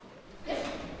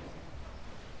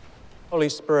Holy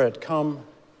Spirit, come,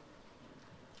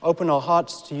 open our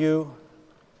hearts to you,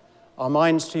 our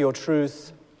minds to your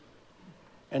truth,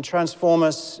 and transform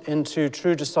us into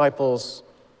true disciples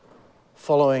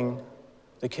following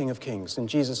the King of Kings. In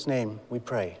Jesus' name we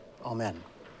pray. Amen.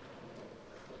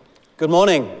 Good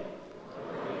morning.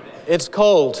 It's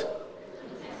cold.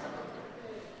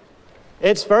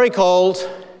 It's very cold.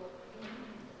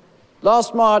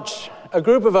 Last March, a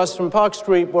group of us from Park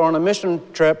Street were on a mission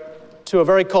trip to a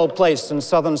very cold place in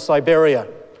southern Siberia.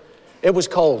 It was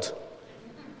cold.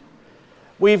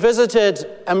 We visited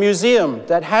a museum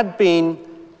that had been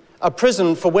a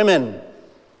prison for women,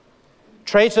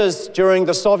 traitors during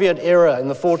the Soviet era in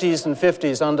the 40s and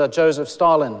 50s under Joseph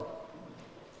Stalin.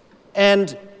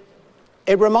 And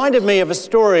it reminded me of a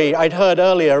story I'd heard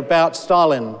earlier about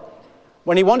Stalin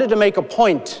when he wanted to make a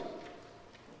point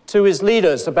to his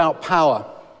leaders about power.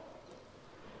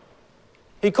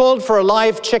 He called for a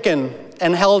live chicken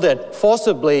and held it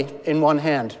forcibly in one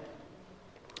hand.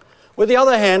 With the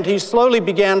other hand, he slowly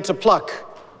began to pluck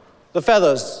the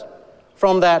feathers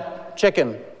from that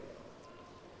chicken.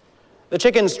 The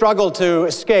chicken struggled to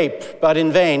escape, but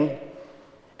in vain,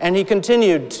 and he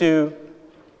continued to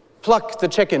pluck the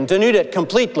chicken, denude it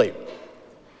completely.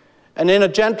 And in a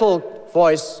gentle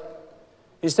voice,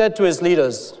 he said to his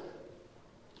leaders,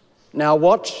 "Now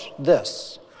watch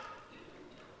this."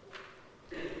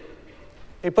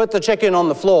 He put the chicken on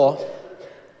the floor,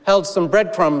 held some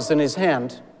breadcrumbs in his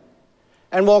hand,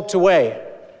 and walked away.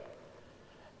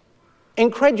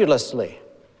 Incredulously,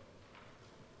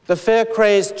 the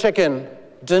fear-crazed chicken,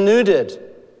 denuded,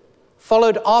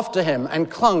 followed after him and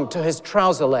clung to his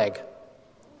trouser leg.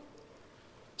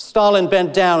 Stalin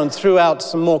bent down and threw out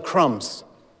some more crumbs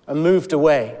and moved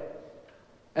away,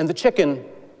 and the chicken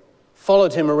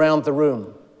followed him around the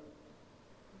room.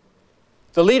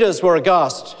 The leaders were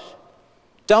aghast,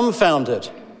 dumbfounded,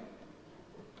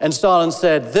 and Stalin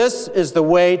said, "This is the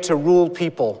way to rule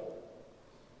people.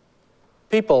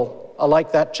 People are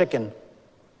like that chicken.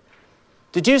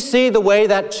 Did you see the way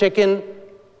that chicken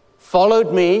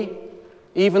followed me,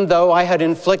 even though I had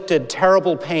inflicted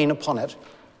terrible pain upon it?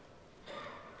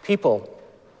 People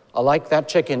are like that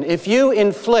chicken. If you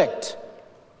inflict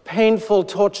painful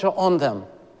torture on them,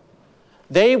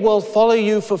 they will follow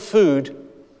you for food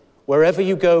wherever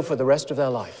you go for the rest of their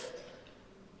life."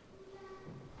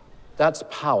 That's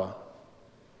power.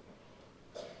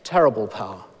 Terrible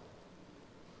power.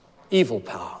 Evil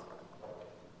power.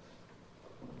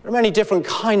 There are many different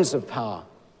kinds of power.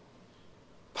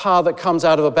 Power that comes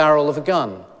out of a barrel of a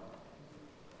gun.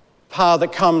 Power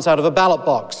that comes out of a ballot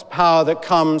box. Power that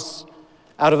comes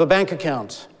out of a bank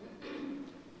account.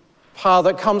 Power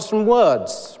that comes from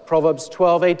words. Proverbs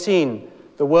 12:18,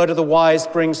 the word of the wise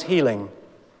brings healing.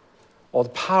 Or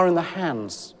the power in the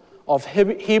hands of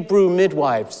Hebrew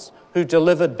midwives who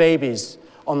delivered babies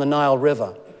on the Nile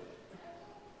River.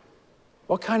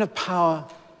 What kind of power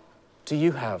do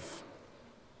you have?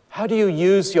 How do you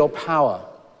use your power?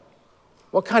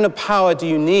 What kind of power do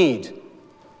you need?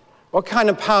 What kind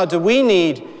of power do we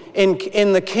need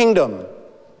in the kingdom?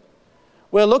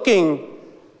 We're looking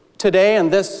today and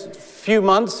this few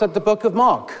months at the book of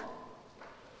Mark.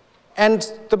 And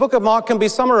the book of Mark can be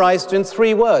summarized in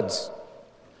 3 words.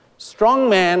 Strong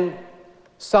man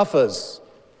suffers.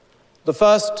 The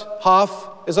first half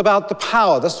is about the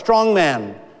power, the strong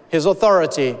man, his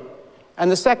authority, and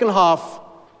the second half,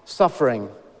 suffering.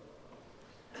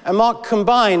 And Mark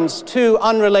combines 2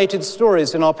 unrelated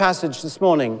stories in our passage this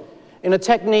morning in a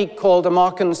technique called a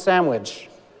Markan sandwich,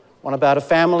 one about a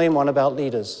family and one about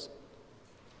leaders.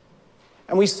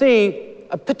 And we see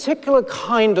a particular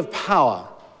kind of power,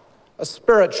 a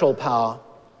spiritual power,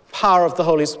 power of the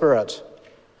Holy Spirit.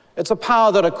 It's a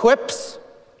power that equips,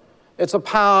 it's a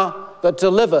power that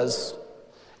delivers,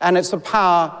 and it's a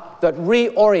power that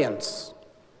reorients.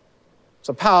 It's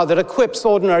a power that equips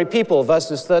ordinary people,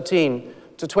 verses 13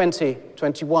 to 20,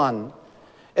 21.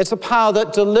 It's a power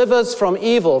that delivers from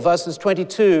evil, verses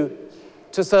 22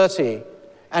 to 30.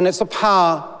 And it's a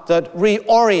power that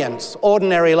reorients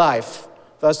ordinary life,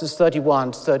 verses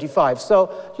 31 to 35. So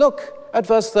look at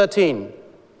verse 13.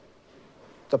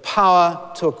 The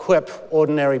power to equip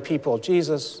ordinary people.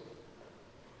 Jesus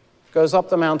goes up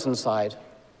the mountainside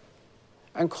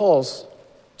and calls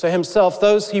to himself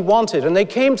those he wanted, and they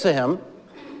came to him,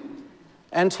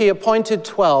 and he appointed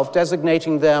 12,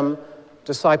 designating them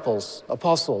disciples,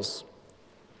 apostles,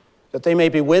 that they may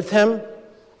be with him,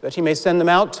 that he may send them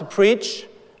out to preach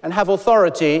and have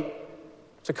authority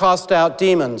to cast out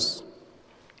demons.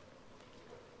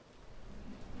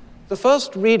 The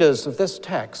first readers of this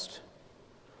text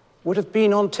would have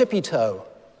been on tippy toe.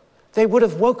 They would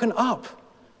have woken up.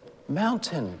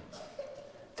 Mountain,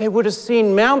 They would have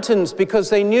seen mountains because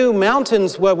they knew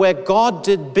mountains were where God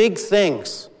did big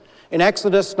things. In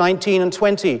Exodus 19 and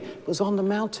 20, it was on the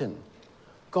mountain.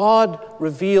 God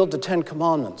revealed the Ten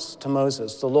Commandments to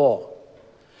Moses, the law.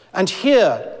 And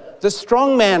here, the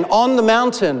strong man on the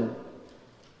mountain,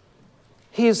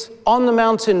 he's on the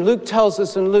mountain, Luke tells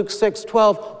us in Luke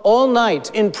 6:12, all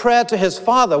night in prayer to his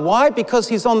Father. Why? Because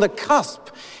he's on the cusp.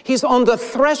 He's on the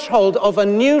threshold of a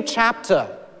new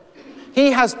chapter.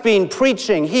 He has been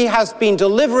preaching, he has been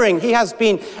delivering, he has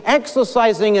been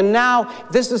exercising, and now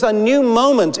this is a new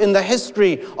moment in the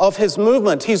history of his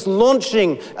movement. He's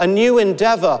launching a new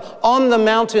endeavor on the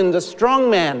mountain, the strong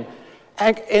man,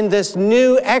 in this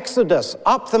new exodus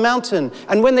up the mountain.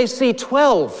 And when they see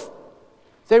 12,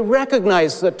 they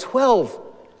recognize that 12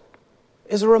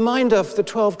 is a reminder of the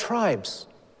 12 tribes.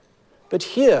 But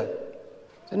here,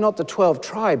 they're not the 12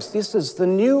 tribes. This is the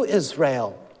new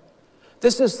Israel.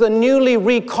 This is the newly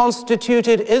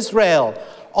reconstituted Israel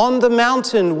on the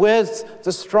mountain with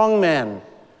the strong man,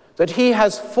 that he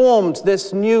has formed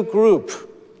this new group.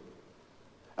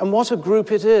 And what a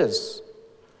group it is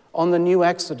on the new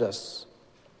Exodus.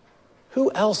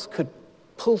 Who else could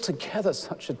pull together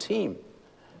such a team?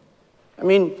 I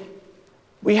mean,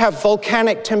 we have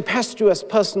volcanic, tempestuous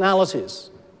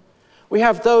personalities. We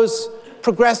have those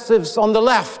progressives on the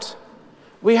left.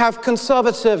 We have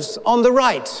conservatives on the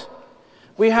right.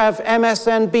 We have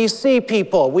MSNBC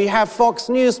people. We have Fox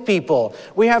News people.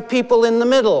 We have people in the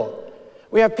middle.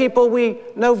 We have people we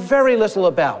know very little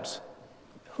about.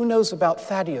 Who knows about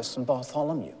Thaddeus and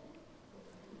Bartholomew?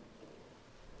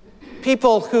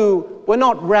 People who were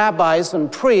not rabbis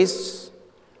and priests,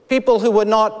 people who were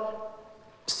not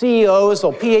CEOs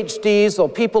or PhDs or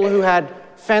people who had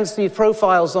fancy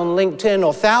profiles on LinkedIn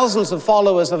or thousands of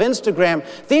followers of Instagram.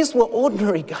 These were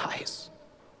ordinary guys.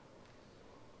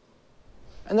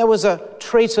 And there was a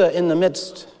traitor in the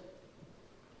midst.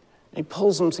 He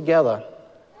pulls them together.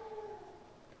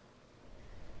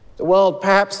 The world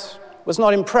perhaps was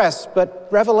not impressed, but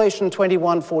Revelation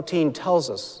 21:14 tells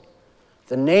us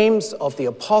the names of the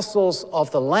apostles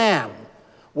of the Lamb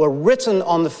were written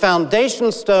on the foundation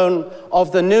stone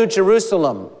of the New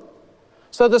Jerusalem.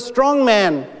 So the strong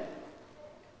man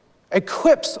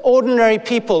equips ordinary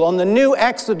people on the new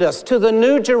Exodus to the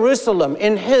new Jerusalem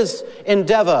in his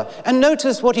endeavor. And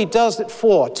notice what he does it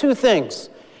for. Two things.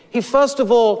 He first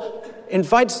of all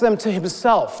invites them to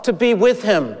himself, to be with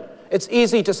him. It's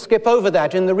easy to skip over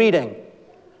that in the reading.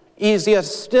 Easier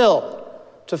still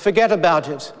to forget about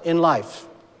it in life.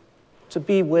 To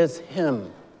be with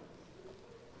him.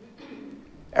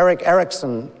 Erik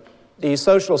Erikson, the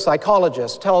social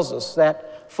psychologist, tells us that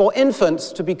for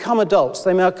infants to become adults,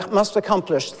 they must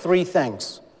accomplish three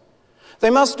things. They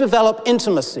must develop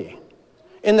intimacy.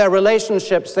 In their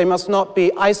relationships, they must not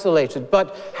be isolated,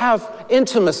 but have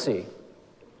intimacy.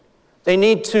 They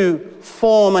need to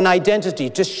form an identity,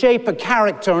 to shape a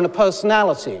character and a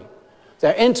personality.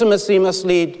 Their intimacy must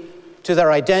lead to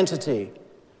their identity,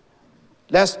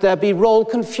 lest there be role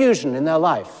confusion in their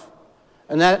life.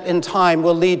 And that, in time,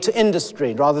 will lead to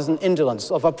industry rather than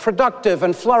indolence, of a productive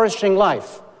and flourishing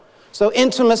life. So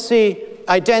intimacy,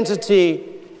 identity,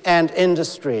 and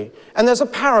industry. And there's a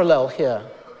parallel here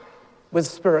with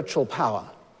spiritual power.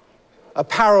 A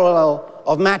parallel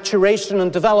of maturation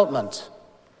and development.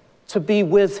 To be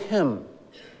with him.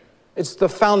 It's the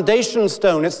foundation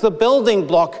stone. It's the building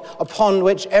block upon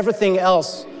which everything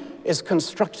else is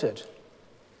constructed.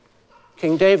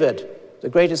 King David, the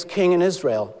greatest king in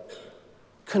Israel,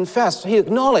 confessed, he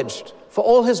acknowledged, for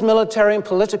all his military and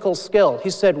political skill, he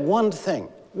said, one thing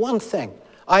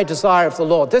I desire of the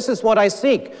Lord. This is what I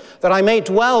seek, that I may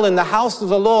dwell in the house of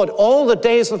the Lord all the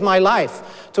days of my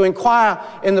life, to inquire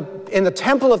in the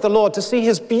temple of the Lord, to see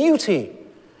his beauty.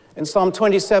 In Psalm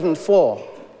 27:4,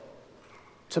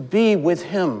 to be with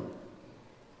him.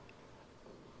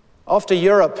 After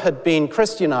Europe had been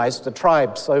Christianized, the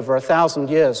tribes over 1,000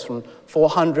 years, from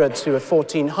 400 to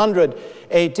 1400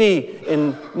 AD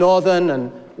in northern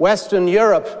and western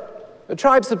Europe, the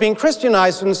tribes had been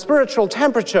Christianized and spiritual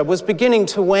temperature was beginning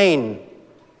to wane.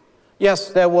 Yes,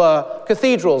 there were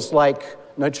cathedrals like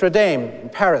Notre Dame in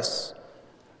Paris.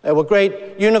 There were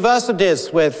great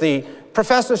universities with the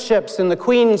professorships in the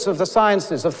queens of the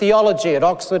sciences of theology at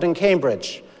Oxford and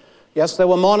Cambridge. Yes, there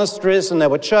were monasteries and there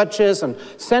were churches and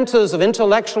centers of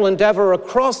intellectual endeavor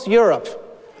across Europe.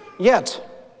 Yet,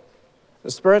 the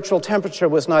spiritual temperature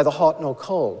was neither hot nor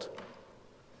cold.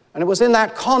 And it was in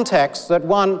that context that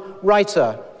one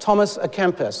writer, Thomas à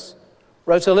Kempis,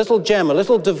 wrote a little gem, a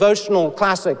little devotional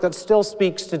classic that still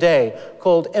speaks today,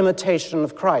 called Imitation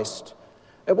of Christ.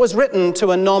 It was written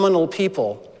to a nominal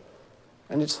people.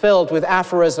 And it's filled with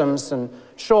aphorisms and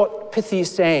short, pithy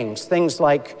sayings, things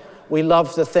like, "We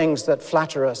love the things that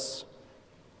flatter us,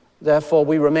 therefore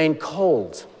we remain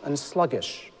cold and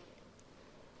sluggish."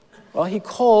 Well, he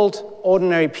called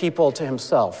ordinary people to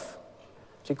himself.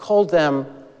 He called them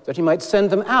that he might send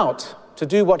them out to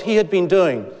do what he had been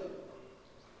doing,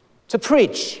 to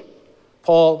preach.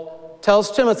 Paul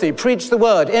tells Timothy, preach the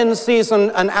word in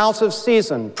season and out of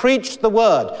season. Preach the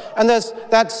word. And there's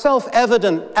that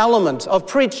self-evident element of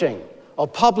preaching,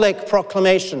 of public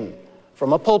proclamation,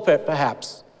 from a pulpit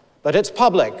perhaps, but it's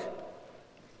public.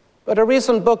 But a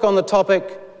recent book on the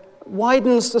topic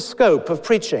widens the scope of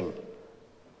preaching.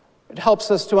 It helps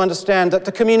us to understand that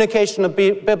the communication of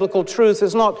biblical truth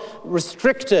is not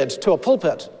restricted to a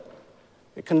pulpit.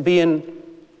 It can be in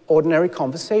ordinary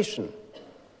conversation.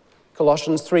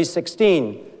 Colossians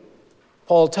 3:16,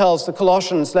 Paul tells the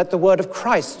Colossians, "Let the word of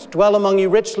Christ dwell among you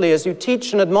richly as you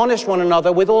teach and admonish one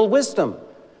another with all wisdom."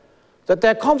 That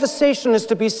their conversation is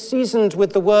to be seasoned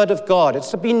with the word of God.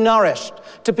 It's to be nourished,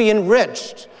 to be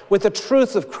enriched with the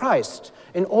truth of Christ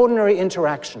in ordinary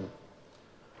interaction.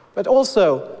 But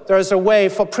also, there is a way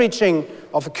for preaching,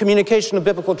 of communication of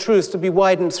biblical truth, to be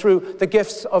widened through the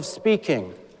gifts of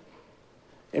speaking.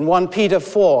 In 1 Peter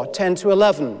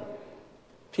 4:10-11,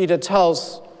 Peter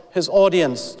tells his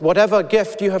audience, whatever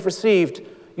gift you have received,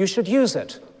 you should use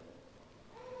it,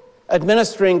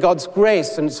 administering God's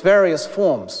grace in its various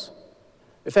forms.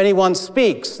 If anyone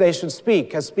speaks, they should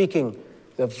speak as speaking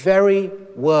the very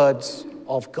words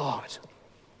of God.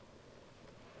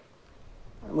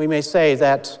 We may say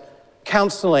that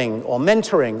counseling or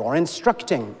mentoring or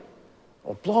instructing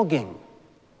or blogging,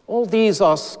 all these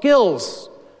are skills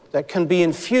that can be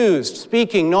infused,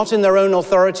 speaking not in their own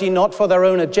authority, not for their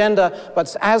own agenda,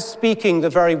 but as speaking the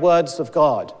very words of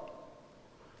God.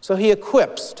 So he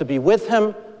equips to be with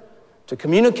him, to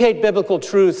communicate biblical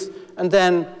truth, and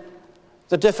then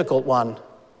the difficult one,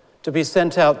 to be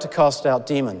sent out to cast out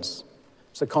demons.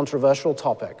 It's a controversial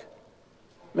topic.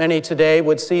 Many today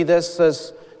would see this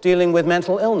as dealing with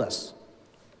mental illness.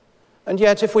 And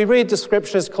yet, if we read the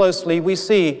scriptures closely, we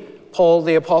see Paul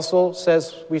the apostle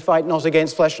says, we fight not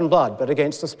against flesh and blood, but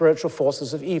against the spiritual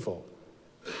forces of evil.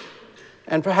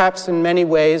 And perhaps in many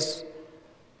ways,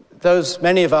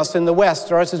 many of us in the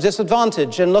West are at a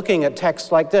disadvantage in looking at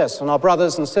texts like this. And our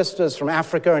brothers and sisters from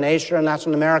Africa and Asia and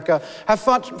Latin America have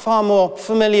far more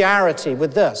familiarity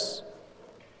with this.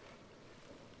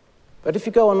 But if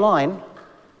you go online,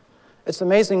 it's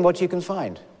amazing what you can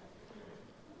find.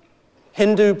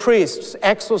 Hindu priests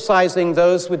exorcising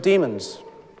those with demons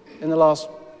in the last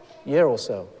year or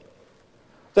so.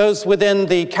 Those within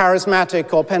the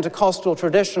charismatic or Pentecostal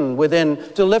tradition, within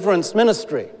deliverance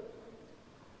ministry.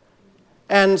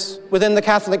 And within the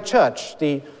Catholic Church,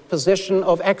 the position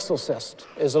of exorcist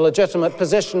is a legitimate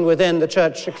position within the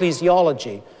church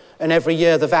ecclesiology. And every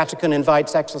year the Vatican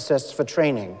invites exorcists for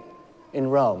training in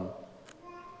Rome.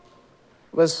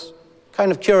 It was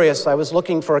kind of curious. I was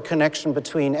looking for a connection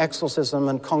between exorcism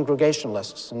and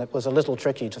Congregationalists, and it was a little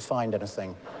tricky to find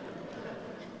anything.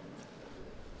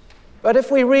 But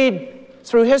if we read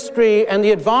through history and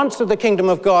the advance of the kingdom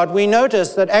of God, we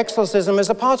notice that exorcism is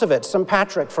a part of it. St.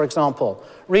 Patrick, for example,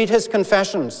 read his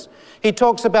confessions. He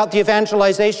talks about the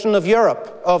evangelization of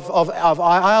Europe, of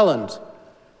Ireland.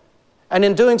 And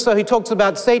in doing so, he talks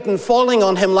about Satan falling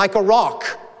on him like a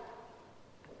rock,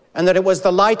 and that it was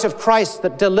the light of Christ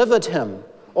that delivered him.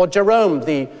 Or Jerome,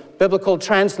 the biblical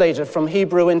translator from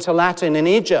Hebrew into Latin in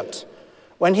Egypt,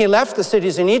 when he left the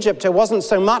cities in Egypt, it wasn't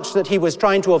so much that he was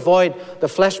trying to avoid the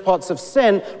flesh pots of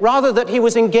sin, rather that he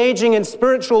was engaging in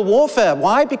spiritual warfare.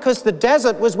 Why? Because the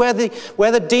desert was where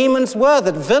the demons were.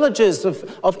 The villages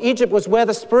of Egypt was where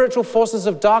the spiritual forces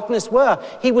of darkness were.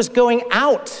 He was going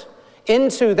out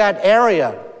into that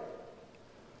area.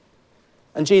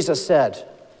 And Jesus said,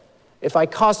 if I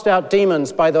cast out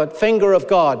demons by the finger of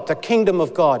God, the kingdom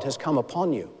of God has come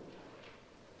upon you.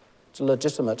 It's a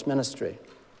legitimate ministry.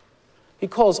 He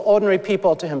calls ordinary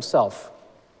people to himself.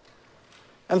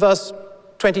 And verse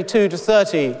 22 to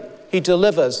 30, he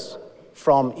delivers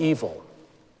from evil.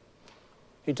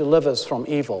 He delivers from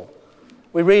evil.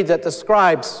 We read that the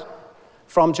scribes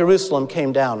from Jerusalem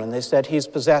came down and they said, he's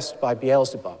possessed by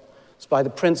Beelzebub. It's by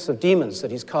the prince of demons that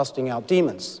he's casting out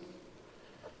demons.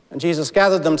 And Jesus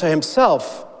gathered them to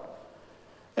himself,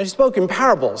 and he spoke in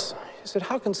parables. He said,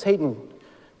 how can Satan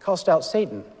cast out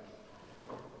Satan?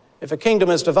 If a kingdom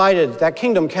is divided, that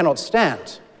kingdom cannot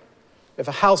stand. If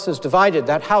a house is divided,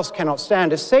 that house cannot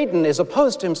stand. If Satan is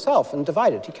opposed to himself and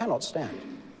divided, he cannot stand.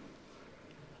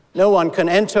 No one can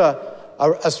enter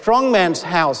a strong man's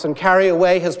house and carry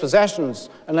away his possessions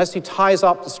unless he ties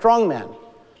up the strong man.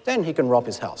 Then he can rob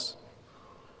his house.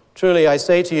 Truly, I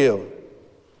say to you,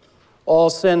 all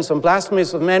sins and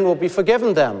blasphemies of men will be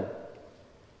forgiven them,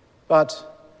 but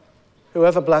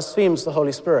whoever blasphemes the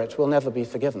Holy Spirit will never be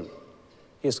forgiven.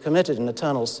 He has committed an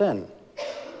eternal sin.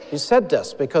 He said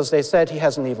this because they said he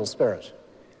has an evil spirit.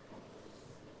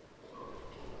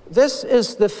 This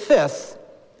is the fifth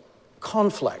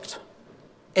conflict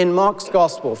in Mark's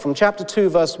Gospel, from chapter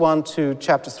 2, verse 1 to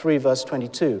chapter 3, verse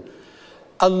 22.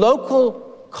 A local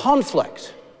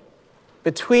conflict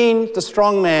between the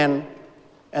strong man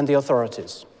and the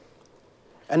authorities.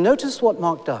 And notice what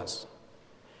Mark does.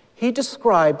 He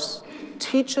describes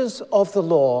teachers of the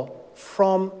law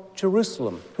from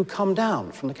Jerusalem who come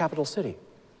down from the capital city.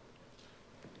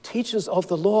 Teachers of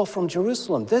the law from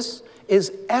Jerusalem. This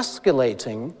is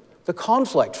escalating the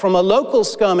conflict from a local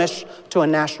skirmish to a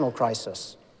national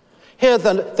crisis. Here,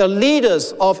 the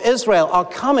leaders of Israel are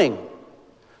coming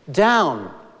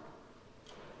down,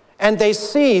 and they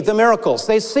see the miracles,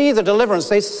 they see the deliverance,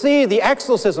 they see the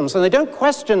exorcisms, and they don't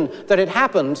question that it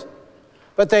happened,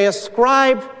 but they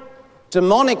ascribe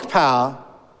demonic power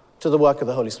to the work of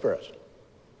the Holy Spirit.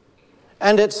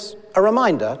 And it's a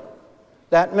reminder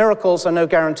that miracles are no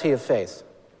guarantee of faith.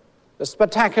 The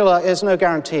spectacular is no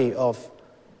guarantee of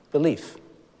belief.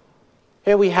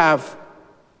 Here we have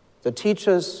the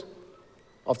teachers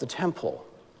of the temple.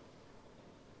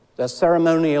 They're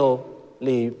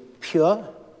ceremonially pure.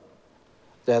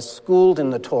 They're schooled in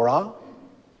the Torah.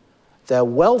 They're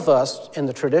well-versed in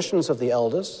the traditions of the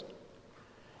elders.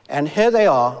 And here they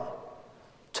are,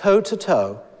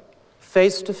 toe-to-toe,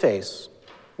 face-to-face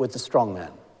with the strong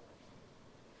man.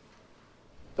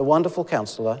 The wonderful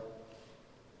counselor,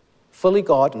 fully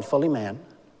God and fully man,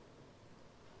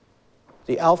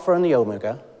 the Alpha and the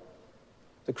Omega,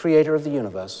 the creator of the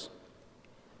universe.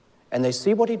 And they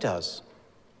see what he does,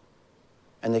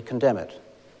 and they condemn it.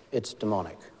 It's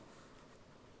demonic.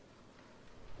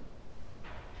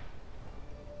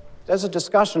 There's a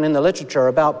discussion in the literature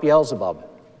about Beelzebub.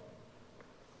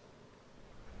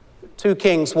 2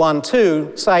 Kings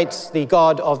 1:2 cites the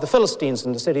god of the Philistines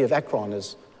in the city of Ekron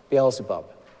as Beelzebub.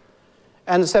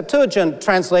 And the Septuagint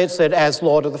translates it as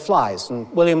Lord of the Flies,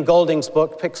 and William Golding's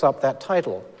book picks up that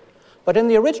title. But in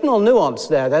the original nuance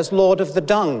there's Lord of the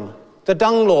Dung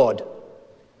Lord.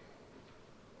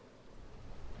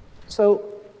 So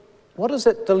what is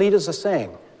it the leaders are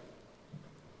saying?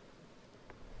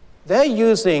 They're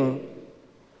using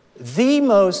the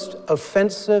most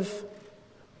offensive,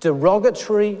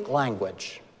 derogatory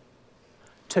language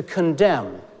to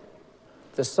condemn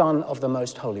the Son of the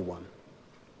Most Holy One.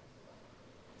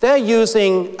 They're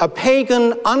using a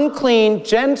pagan, unclean,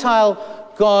 Gentile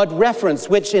God reference,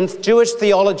 which in Jewish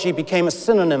theology became a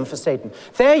synonym for Satan.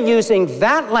 They're using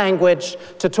that language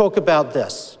to talk about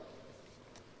this.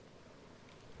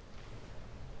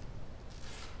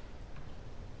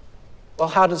 Well,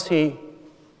 how does he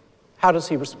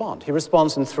respond? He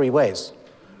responds in three ways.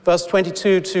 Verse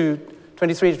 22 to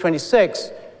 23 to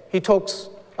 26, he talks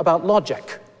about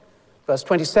logic. Verse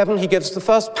 27, he gives the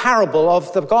first parable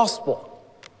of the gospel.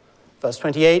 Verse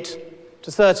 28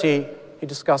 to 30, he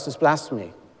discusses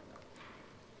blasphemy.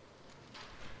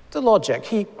 The logic,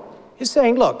 he's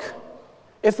saying, look,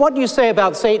 if what you say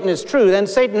about Satan is true, then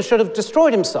Satan should have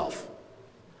destroyed himself.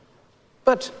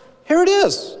 But here it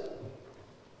is.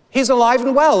 He's alive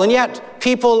and well, and yet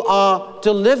people are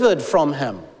delivered from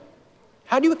him.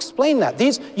 How do you explain that?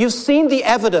 You've seen the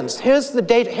evidence. Here's the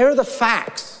data. Here are the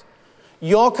facts.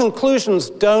 Your conclusions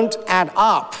don't add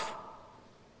up.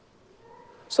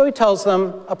 So he tells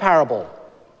them a parable.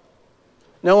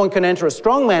 No one can enter a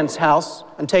strong man's house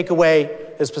and take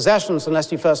away his possessions unless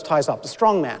he first ties up the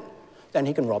strong man. Then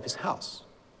he can rob his house.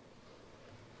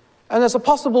 And there's a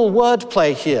possible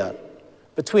wordplay here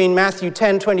between Matthew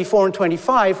 10, 24 and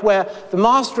 25, where the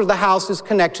master of the house is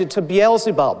connected to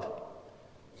Beelzebub.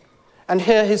 And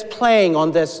here he's playing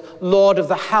on this Lord of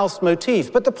the house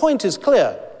motif. But the point is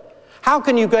clear. How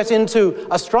can you get into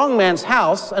a strong man's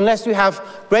house unless you have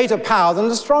greater power than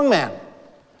the strong man?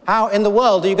 How in the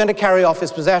world are you going to carry off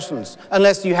his possessions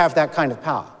unless you have that kind of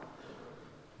power?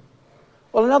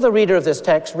 Well, another reader of this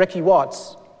text, Ricky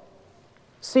Watts,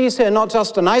 sees here not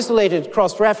just an isolated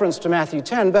cross-reference to Matthew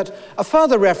 10, but a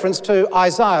further reference to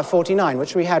Isaiah 49,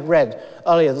 which we had read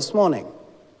earlier this morning.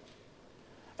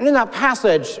 And in that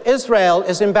passage, Israel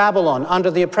is in Babylon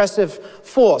under the oppressive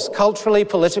force, culturally,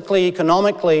 politically,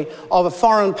 economically, of a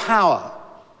foreign power.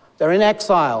 They're in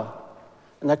exile,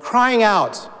 and they're crying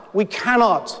out, we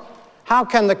cannot. How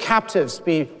can the captives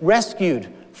be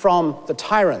rescued from the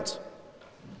tyrant?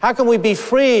 How can we be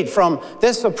freed from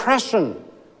this oppression?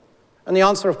 And the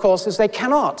answer, of course, is they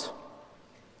cannot.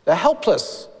 They're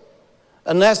helpless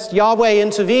unless Yahweh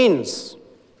intervenes.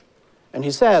 And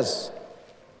he says,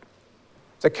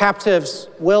 the captives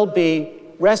will be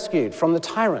rescued from the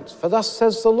tyrant. For thus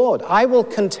says the Lord, I will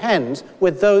contend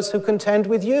with those who contend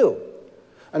with you,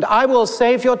 and I will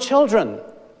save your children.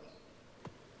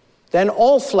 Then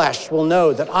all flesh will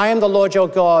know that I am the Lord your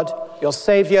God, your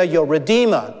Savior, your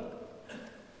Redeemer,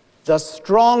 the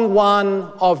strong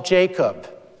one of Jacob.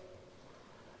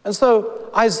 And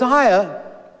so Isaiah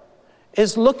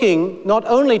is looking not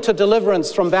only to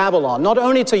deliverance from Babylon, not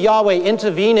only to Yahweh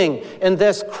intervening in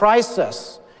this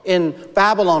crisis in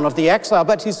Babylon of the exile,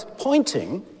 but he's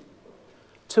pointing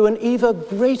to an even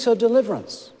greater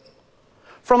deliverance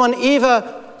from an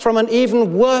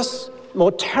even worse,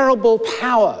 more terrible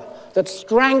power that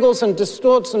strangles and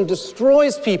distorts and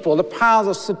destroys people, the power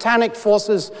of satanic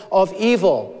forces of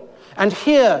evil. And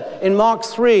here in Mark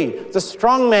 3, the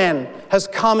strong man has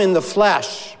come in the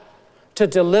flesh to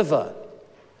deliver.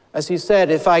 As he said,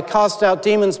 if I cast out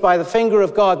demons by the finger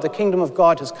of God, the kingdom of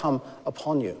God has come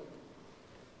upon you.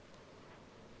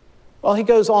 Well, he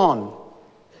goes on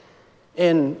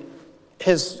in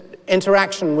his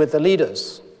interaction with the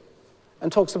leaders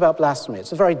and talks about blasphemy.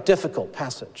 It's a very difficult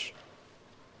passage.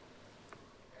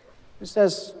 He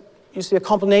says, you see a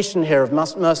combination here of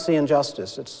mercy and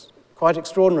justice. It's quite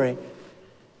extraordinary.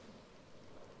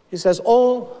 He says,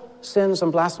 all sins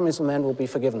and blasphemies of men will be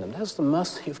forgiven them. That's the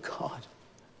mercy of God.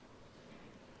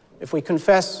 If we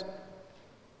confess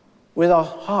with our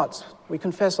hearts, we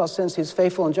confess our sins, he's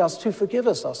faithful and just to forgive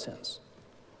us our sins.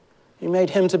 He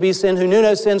made him to be sin who knew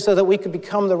no sin so that we could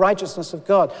become the righteousness of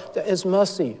God. There is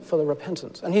mercy for the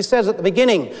repentant. And he says at the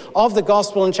beginning of the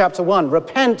gospel in chapter 1,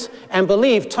 repent and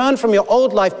believe, turn from your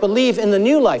old life, believe in the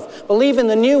new life, believe in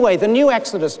the new way, the new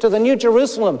Exodus to the new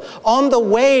Jerusalem, on the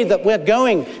way that we're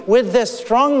going with this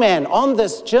strong man on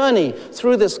this journey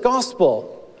through this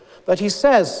gospel. But he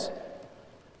says,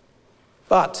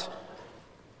 but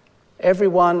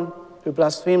everyone who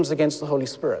blasphemes against the Holy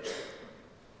Spirit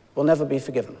will never be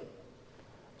forgiven.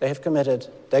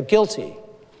 They're guilty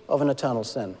of an eternal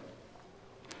sin.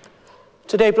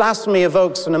 Today, blasphemy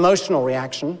evokes an emotional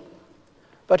reaction,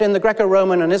 but in the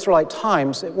Greco-Roman and Israelite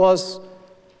times, it was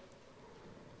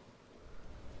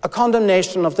a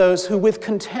condemnation of those who with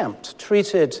contempt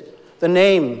treated the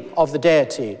name of the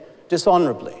deity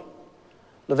dishonorably.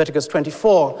 Leviticus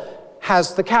 24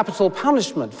 has the capital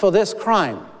punishment for this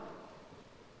crime.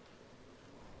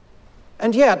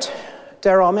 And yet,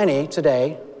 there are many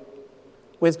today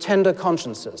with tender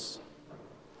consciences,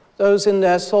 those in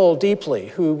their soul deeply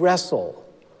who wrestle,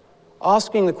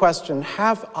 asking the question,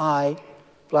 have I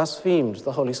blasphemed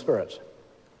the Holy Spirit?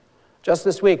 Just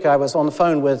this week, I was on the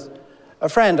phone with a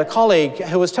friend, a colleague,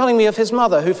 who was telling me of his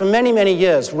mother, who for many, many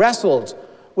years wrestled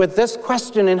with this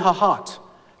question in her heart.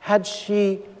 Had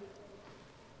she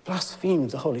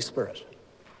blasphemed the Holy Spirit?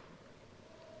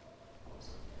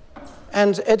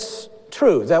 And it's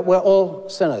true that we're all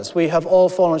sinners. We have all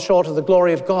fallen short of the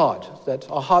glory of God, that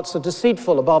our hearts are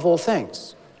deceitful above all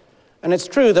things. And it's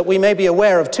true that we may be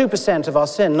aware of 2% of our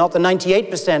sin, not the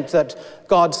 98% that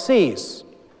God sees.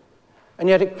 And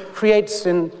yet it creates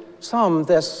in some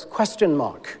this question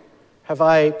mark. Have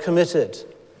I committed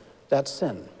that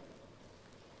sin?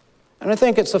 And I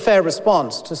think it's a fair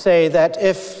response to say that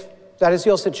if that is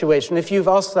your situation, if you've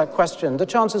asked that question, the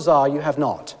chances are you have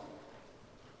not.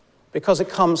 Because it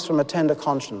comes from a tender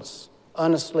conscience,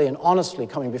 earnestly and honestly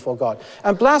coming before God.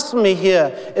 And blasphemy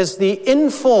here is the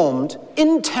informed,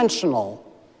 intentional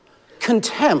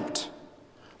contempt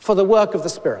for the work of the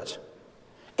Spirit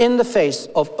in the face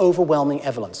of overwhelming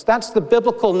evidence. That's the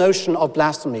biblical notion of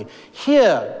blasphemy.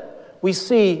 Here we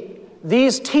see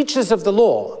these teachers of the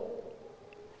law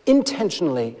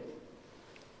intentionally,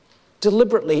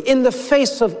 deliberately, in the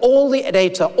face of all the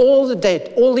data, all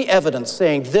the evidence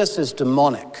saying this is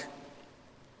demonic.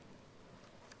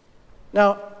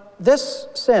 Now, this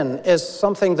sin is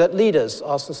something that leaders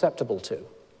are susceptible to.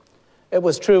 It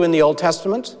was true in the Old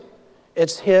Testament.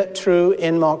 It's here true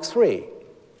in Mark 3.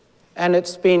 And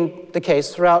it's been the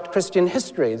case throughout Christian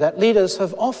history that leaders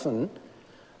have often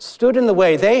stood in the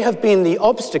way. They have been the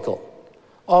obstacle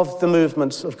of the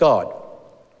movements of God.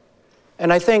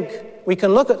 And I think we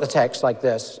can look at the text like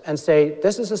this and say,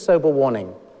 this is a sober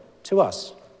warning to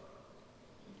us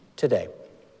today.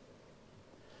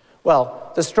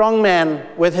 Well, the strong man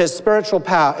with his spiritual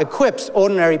power equips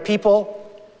ordinary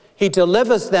people, he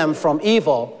delivers them from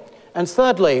evil, and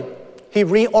thirdly, he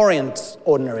reorients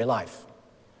ordinary life.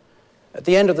 At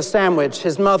the end of the sandwich,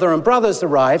 his mother and brothers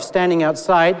arrive, standing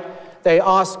outside. They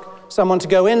ask someone to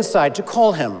go inside to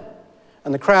call him,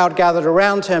 and the crowd gathered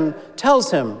around him tells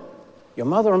him, your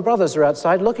mother and brothers are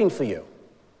outside looking for you.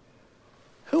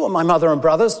 Who are my mother and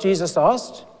brothers? Jesus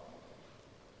asked.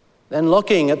 Then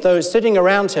looking at those sitting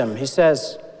around him, he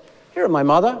says, "Here are my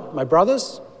mother, my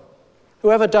brothers.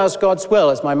 Whoever does God's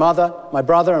will is my mother, my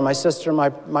brother, and my sister, and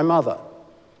my mother."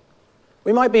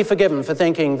 We might be forgiven for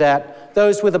thinking that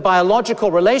those with a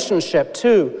biological relationship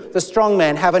to the strong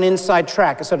man have an inside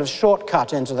track, a sort of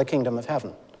shortcut into the kingdom of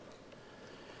heaven.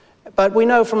 But we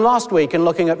know from last week in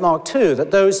looking at Mark 2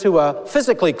 that those who were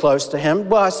physically close to him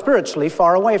were spiritually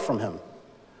far away from him,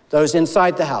 those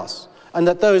inside the house, and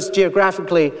that those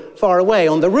geographically far away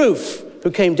on the roof,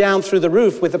 who came down through the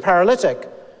roof with the paralytic,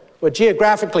 were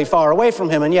geographically far away from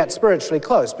him and yet spiritually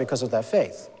close because of their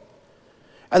faith.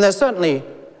 And there's certainly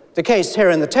the case here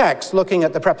in the text. Looking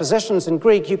at the prepositions in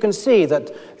Greek, you can see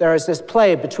that there is this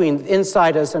play between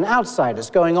insiders and outsiders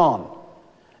going on.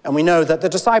 And we know that the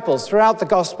disciples throughout the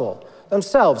gospel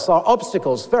themselves are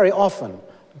obstacles very often,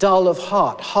 dull of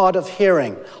heart, hard of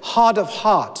hearing, hard of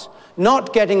heart,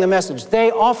 not getting the message.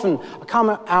 They often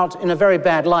come out in a very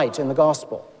bad light in the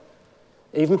gospel.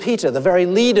 Even Peter, the very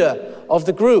leader of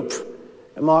the group,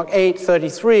 in Mark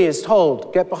 8:33 is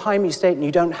told, "Get behind me, Satan,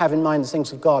 you don't have in mind the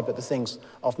things of God, but the things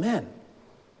of men."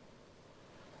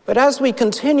 But as we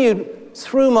continue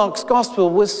through Mark's gospel,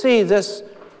 we'll see this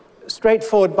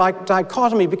straightforward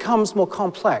dichotomy becomes more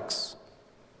complex.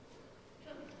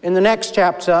 In the next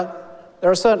chapter,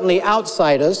 there are certainly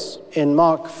outsiders in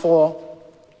Mark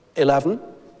 4:11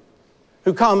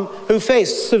 who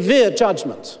face severe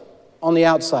judgment on the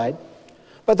outside.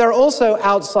 But there are also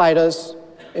outsiders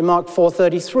in Mark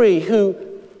 4:33 who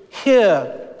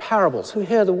hear parables, who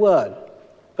hear the word,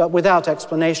 but without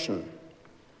explanation.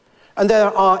 And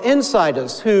there are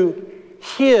insiders who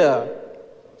hear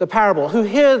the parable, who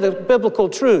hear the biblical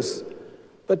truth,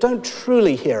 but don't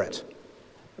truly hear it.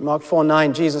 In Mark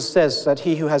 4:9, Jesus says that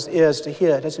he who has ears to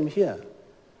hear, let him hear.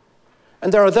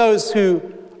 And there are those who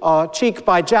are cheek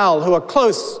by jowl, who are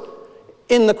close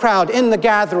in the crowd, in the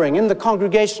gathering, in the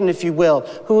congregation, if you will,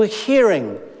 who are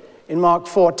hearing in Mark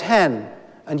 4:10,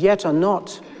 and yet are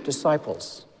not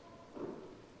disciples.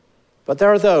 But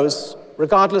there are those,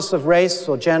 regardless of race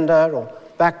or gender or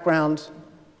background,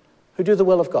 who do the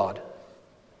will of God,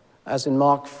 as in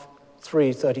Mark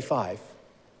 3:35,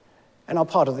 and are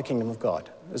part of the kingdom of God.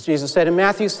 As Jesus said in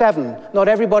Matthew 7, "Not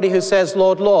everybody who says,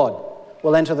 'Lord, Lord,'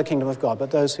 will enter the kingdom of God,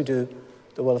 but those who do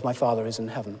the will of my Father who is in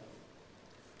heaven."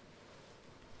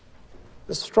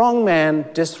 The strong man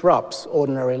disrupts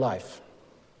ordinary life.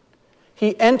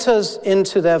 He enters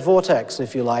into their vortex,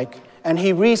 if you like, and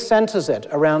he recenters it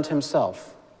around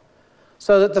himself,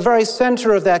 so that the very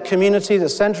center of their community, the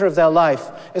center of their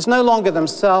life, is no longer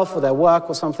themselves or their work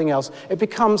or something else. It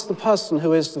becomes the person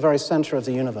who is the very center of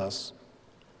the universe,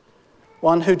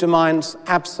 one who demands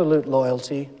absolute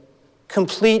loyalty,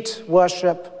 complete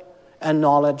worship, and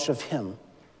knowledge of him.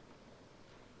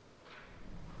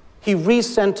 He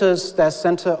recenters their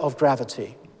center of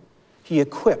gravity. He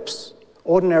equips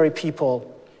ordinary people,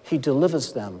 he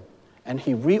delivers them, and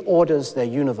he reorders their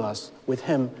universe with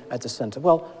him at the center.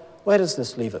 Well, where does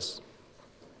this leave us?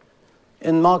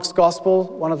 In Mark's gospel,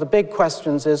 one of the big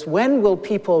questions is, when will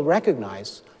people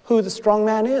recognize who the strong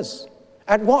man is?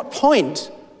 At what point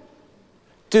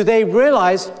do they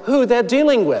realize who they're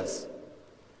dealing with?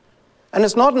 And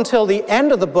it's not until the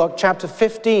end of the book, chapter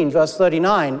 15, verse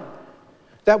 39,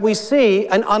 that we see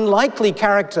an unlikely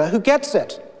character who gets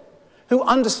it, who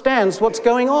understands what's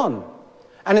going on.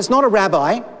 And it's not a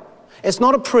rabbi, it's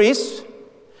not a priest,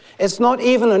 it's not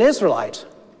even an Israelite.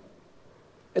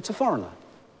 It's a foreigner.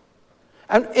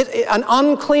 And an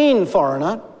unclean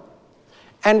foreigner,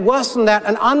 and worse than that,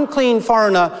 an unclean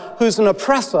foreigner who's an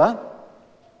oppressor,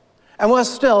 and worse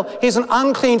still, he's an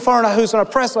unclean foreigner who's an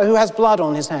oppressor who has blood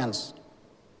on his hands.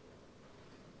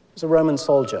 He's a Roman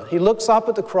soldier. He looks up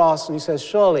at the cross and he says,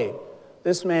 surely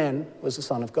this man was the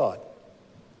Son of God.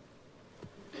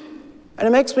 And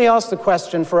it makes me ask the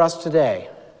question for us today.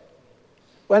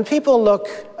 When people look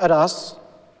at us,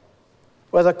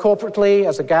 whether corporately,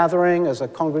 as a gathering, as a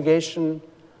congregation,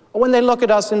 or when they look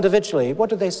at us individually, what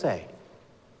do they say?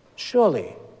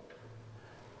 Surely,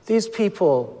 these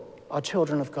people are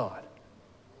children of God.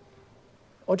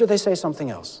 Or do they say something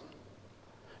else?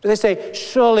 Do they say,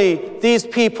 surely these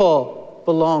people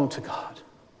belong to God?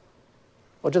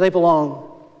 Or do they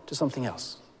belong to something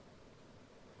else?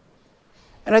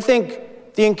 And I think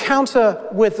the encounter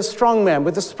with the strong man,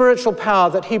 with the spiritual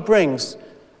power that he brings,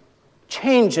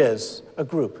 changes a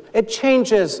group. It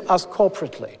changes us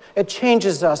corporately. It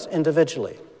changes us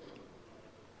individually.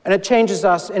 And it changes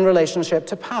us in relationship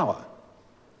to power.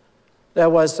 There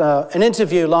was an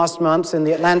interview last month in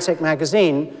the Atlantic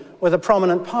magazine with a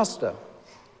prominent pastor.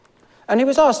 And he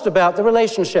was asked about the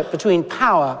relationship between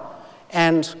power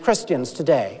and Christians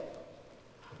today.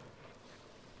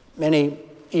 many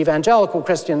evangelical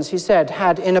Christians, he said,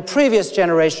 had in a previous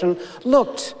generation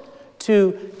looked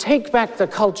to take back the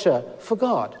culture for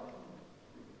God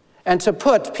and to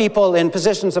put people in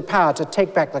positions of power to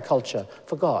take back the culture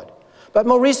for God. But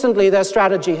more recently, their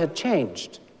strategy had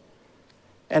changed.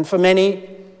 And for many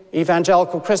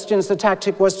evangelical Christians, the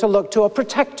tactic was to look to a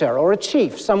protector or a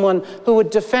chief, someone who would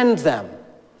defend them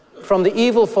from the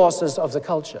evil forces of the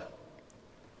culture.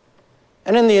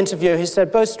 And in the interview, he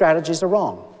said both strategies are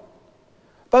wrong.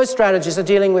 Both strategies are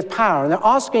dealing with power, and they're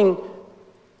asking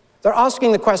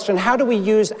the question, how do we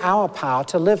use our power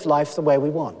to live life the way we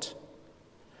want?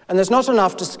 And there's not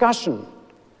enough discussion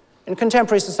in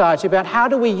contemporary society about how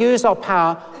do we use our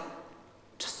power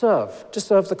to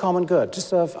serve the common good, to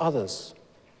serve others.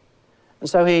 And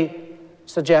so he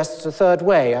suggests a third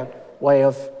way, a way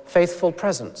of faithful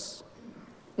presence.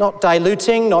 Not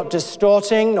diluting, not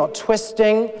distorting, not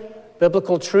twisting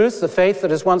biblical truth, the faith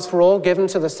that is once for all given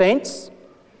to the saints,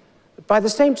 but by the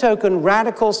same token,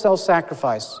 radical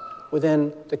self-sacrifice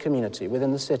within the community,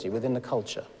 within the city, within the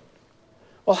culture.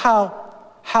 Well,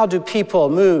 how do people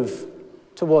move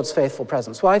towards faithful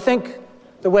presence? Well, I think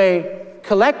the way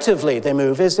collectively they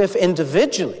move is if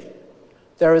individually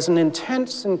there is an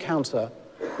intense encounter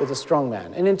with a strong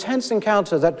man, an intense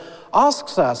encounter that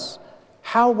asks us,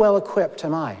 how well equipped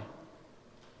am I?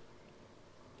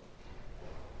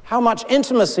 How much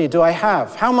intimacy do I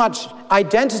have? How much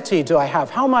identity do I have?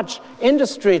 How much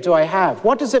industry do I have?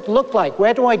 What does it look like?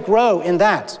 Where do I grow in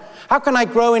that? How can I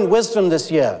grow in wisdom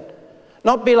this year?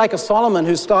 Not be like a Solomon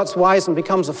who starts wise and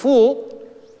becomes a fool,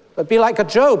 but be like a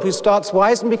Job who starts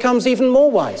wise and becomes even more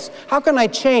wise. How can I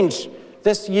change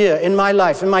this year in my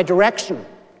life, in my direction?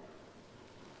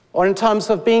 Or in terms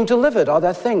of being delivered, are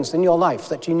there things in your life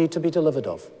that you need to be delivered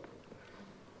of?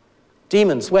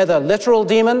 Demons, whether literal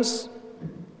demons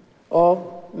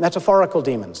or metaphorical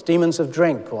demons, demons of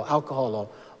drink or alcohol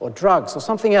or drugs or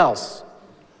something else.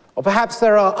 Or perhaps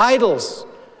there are idols,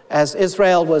 as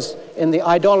Israel was in the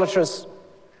idolatrous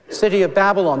city of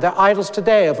Babylon. They're idols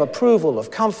today of approval,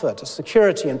 of comfort, of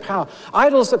security and power.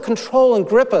 Idols that control and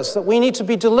grip us that we need to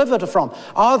be delivered from.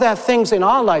 Are there things in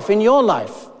our life, in your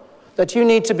life, that you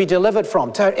need to be delivered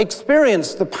from, to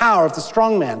experience the power of the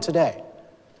strong man today?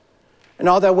 And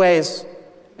are there ways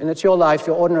in which your life,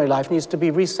 your ordinary life, needs to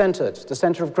be recentered? The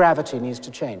center of gravity needs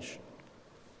to change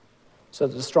so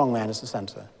that the strong man is the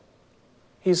center.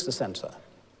 He's the center,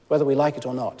 whether we like it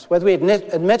or not, whether we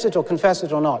admit it or confess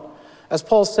it or not. As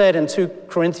Paul said in 2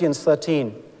 Corinthians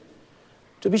 13,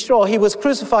 to be sure, he was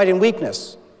crucified in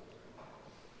weakness.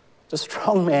 The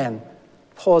strong man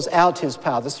pours out his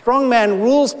power. The strong man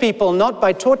rules people not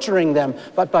by torturing them,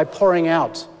 but by pouring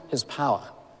out his power.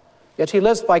 Yet he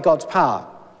lives by God's power.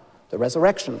 The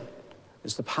resurrection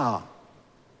is the power.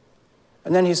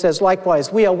 And then he says,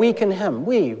 likewise, we are weak in him.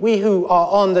 We who are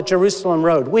on the Jerusalem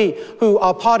road, we who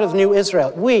are part of New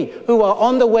Israel, we who are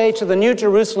on the way to the New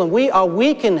Jerusalem, we are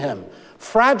weak in him,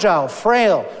 fragile,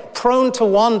 frail, prone to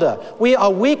wander. We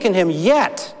are weak in him,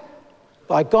 yet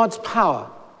by God's power,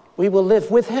 we will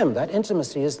live with him. That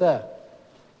intimacy is there.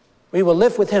 We will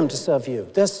live with him to serve you.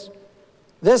 This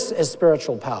is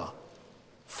spiritual power.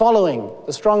 Following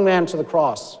the strong man to the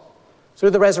cross,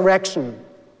 through the resurrection,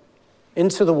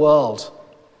 into the world,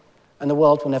 and the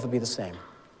world will never be the same.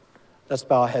 Let's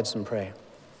bow our heads and pray.